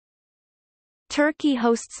Turkey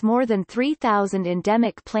hosts more than 3,000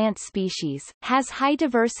 endemic plant species, has high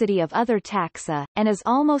diversity of other taxa, and is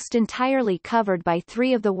almost entirely covered by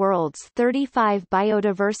 3 of the world's 35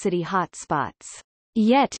 biodiversity hotspots.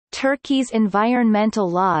 Yet, Turkey's environmental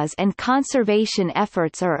laws and conservation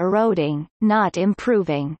efforts are eroding, not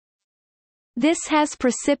improving. This has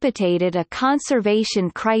precipitated a conservation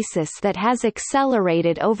crisis that has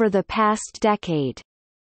accelerated over the past decade.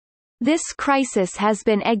 This crisis has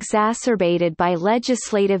been exacerbated by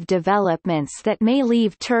legislative developments that may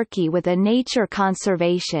leave Turkey with a nature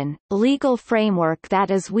conservation, legal framework that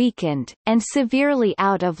is weakened, and severely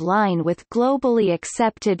out of line with globally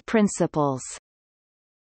accepted principles.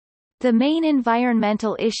 The main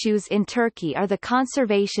environmental issues in Turkey are the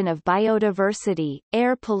conservation of biodiversity,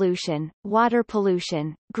 air pollution, water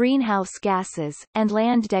pollution, greenhouse gases, and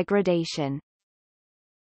land degradation.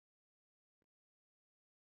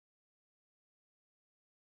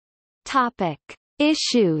 Topic: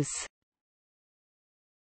 Issues.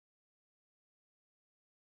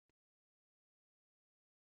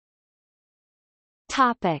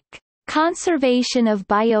 Topic: Conservation of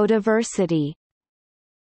biodiversity.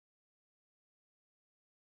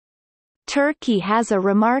 Turkey has a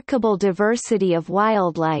remarkable diversity of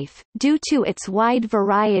wildlife, due to its wide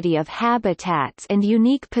variety of habitats and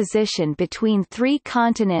unique position between 3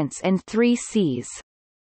 continents and 3 seas.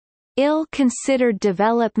 Ill-considered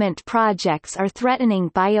development projects are threatening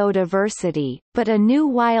biodiversity, but a new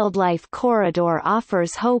wildlife corridor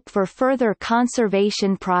offers hope for further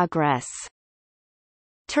conservation progress.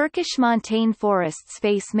 Turkish montane forests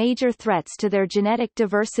face major threats to their genetic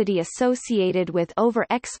diversity associated with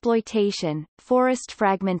over-exploitation, forest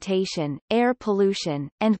fragmentation, air pollution,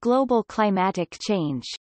 and global climatic change.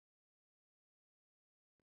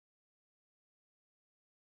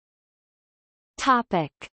 Topic: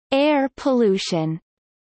 Air pollution.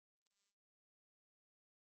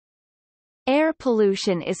 Air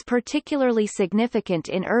pollution is particularly significant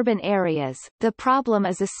in urban areas. The problem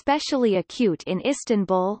is especially acute in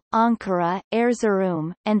Istanbul, Ankara,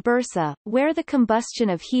 Erzurum, and Bursa, where the combustion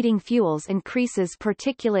of heating fuels increases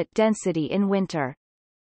particulate density in winter.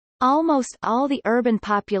 Almost all the urban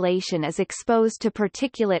population is exposed to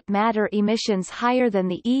particulate matter emissions higher than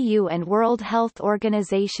the EU and World Health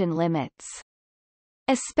Organization limits.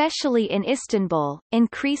 Especially in Istanbul,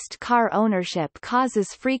 increased car ownership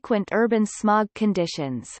causes frequent urban smog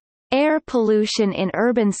conditions. Air pollution in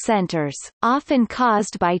urban centers, often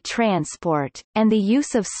caused by transport, and the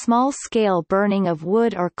use of small-scale burning of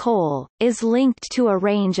wood or coal, is linked to a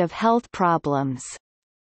range of health problems.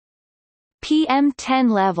 PM10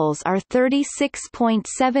 levels are 36.7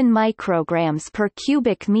 micrograms per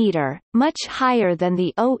cubic meter, much higher than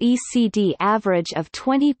the OECD average of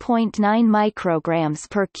 20.9 micrograms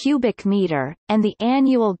per cubic meter, and the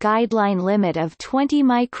annual guideline limit of 20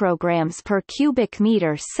 micrograms per cubic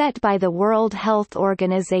meter set by the World Health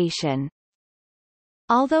Organization.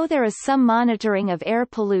 Although there is some monitoring of air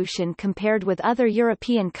pollution compared with other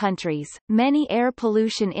European countries, many air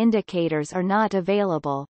pollution indicators are not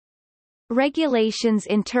available. Regulations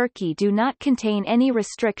in Turkey do not contain any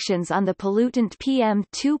restrictions on the pollutant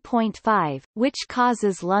PM2.5, which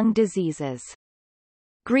causes lung diseases.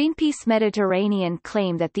 Greenpeace Mediterranean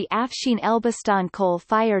claim that the Afshin Elbistan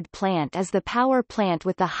coal-fired plant is the power plant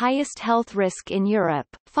with the highest health risk in Europe,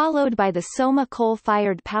 followed by the Soma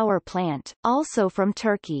coal-fired power plant, also from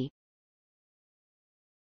Turkey.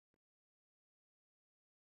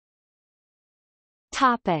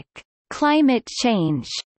 Topic: Climate change.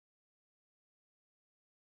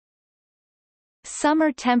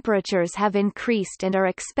 Summer temperatures have increased and are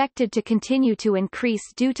expected to continue to increase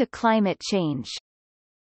due to climate change.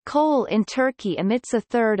 Coal in Turkey emits a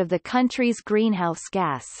third of the country's greenhouse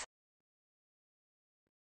gas.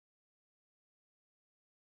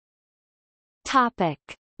 Topic: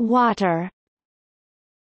 Water.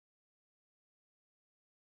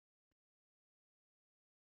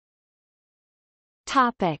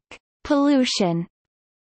 Topic: Pollution.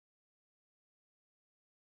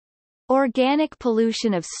 Organic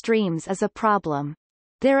pollution of streams is a problem.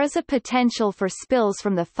 There is a potential for spills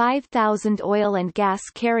from the 5,000 oil and gas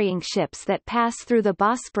carrying ships that pass through the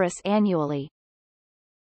Bosporus annually.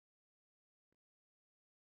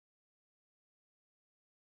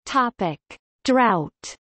 Topic: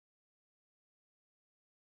 Drought.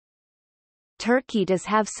 Turkey does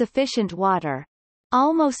have sufficient water.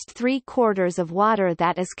 Almost 3/4 of water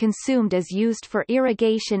that is consumed is used for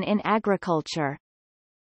irrigation in agriculture.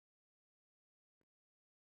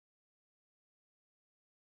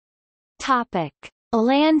 Topic: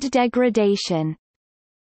 Land degradation.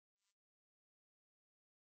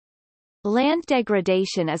 Land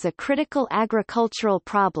degradation is a critical agricultural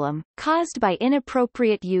problem, caused by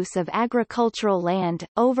inappropriate use of agricultural land,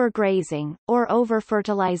 overgrazing, or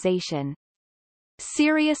overfertilization.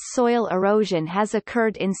 Serious soil erosion has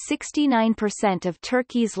occurred in 69% of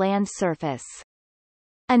Turkey's land surface.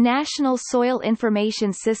 A national soil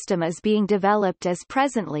information system is being developed as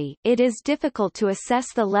presently, it is difficult to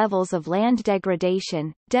assess the levels of land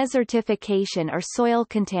degradation, desertification or soil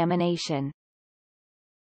contamination.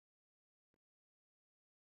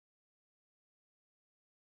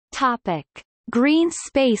 Topic: Green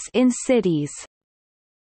space in cities.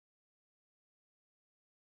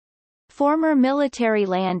 Former military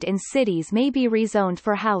land in cities may be rezoned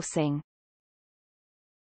for housing.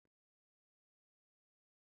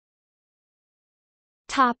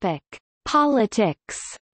 Topic: Politics.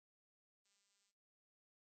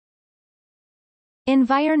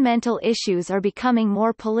 Environmental issues are becoming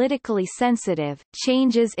more politically sensitive.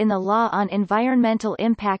 Changes in the law on environmental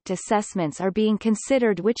impact assessments are being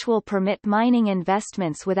considered, which will permit mining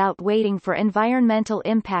investments without waiting for environmental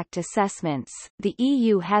impact assessments. The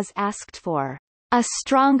EU has asked for a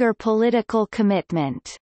stronger political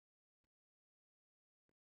commitment.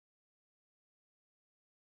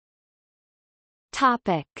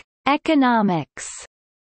 Topic: Economics.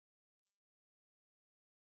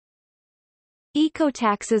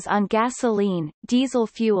 Ecotaxes on gasoline, diesel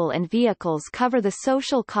fuel and vehicles cover the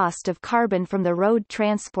social cost of carbon from the road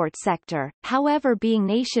transport sector, however, being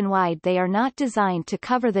nationwide they are not designed to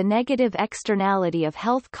cover the negative externality of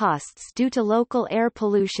health costs due to local air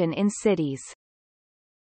pollution in cities.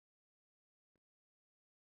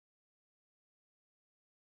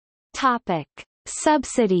 Topic: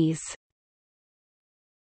 Subsidies.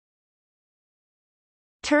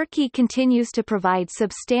 Turkey continues to provide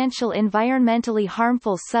substantial environmentally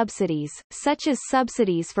harmful subsidies, such as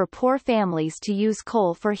subsidies for poor families to use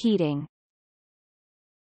coal for heating.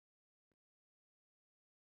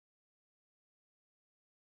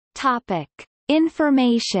 Topic: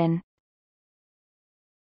 Information.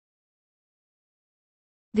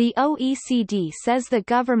 The OECD says the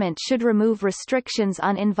government should remove restrictions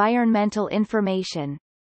on environmental information.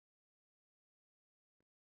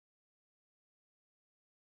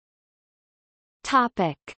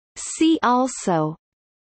 Topic: See also: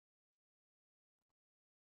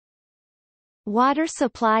 Water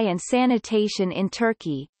supply and sanitation in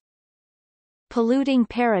Turkey, Polluting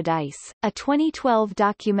Paradise, a 2012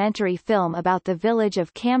 documentary film about the village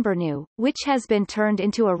of Cambernew, which has been turned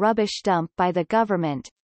into a rubbish dump by the government,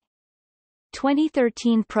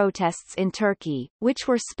 2013 protests in Turkey, which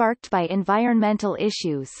were sparked by environmental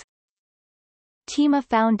issues, Tema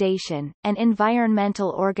Foundation, an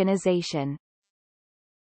environmental organization.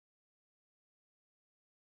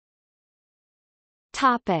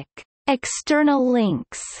 Topic: External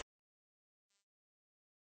links.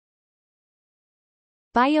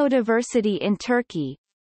 Biodiversity in Turkey,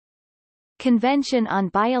 Convention on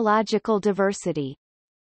Biological Diversity,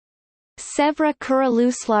 Sevra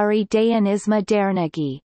Kuruluşları Dayanışma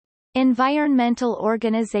Derneği, environmental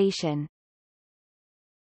organization.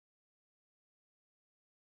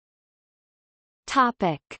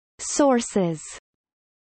 Topic: Sources.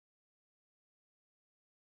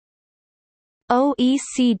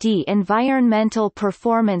 OECD Environmental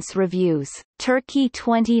Performance Reviews, Turkey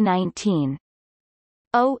 2019.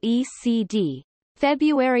 OECD.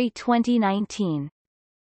 February 2019.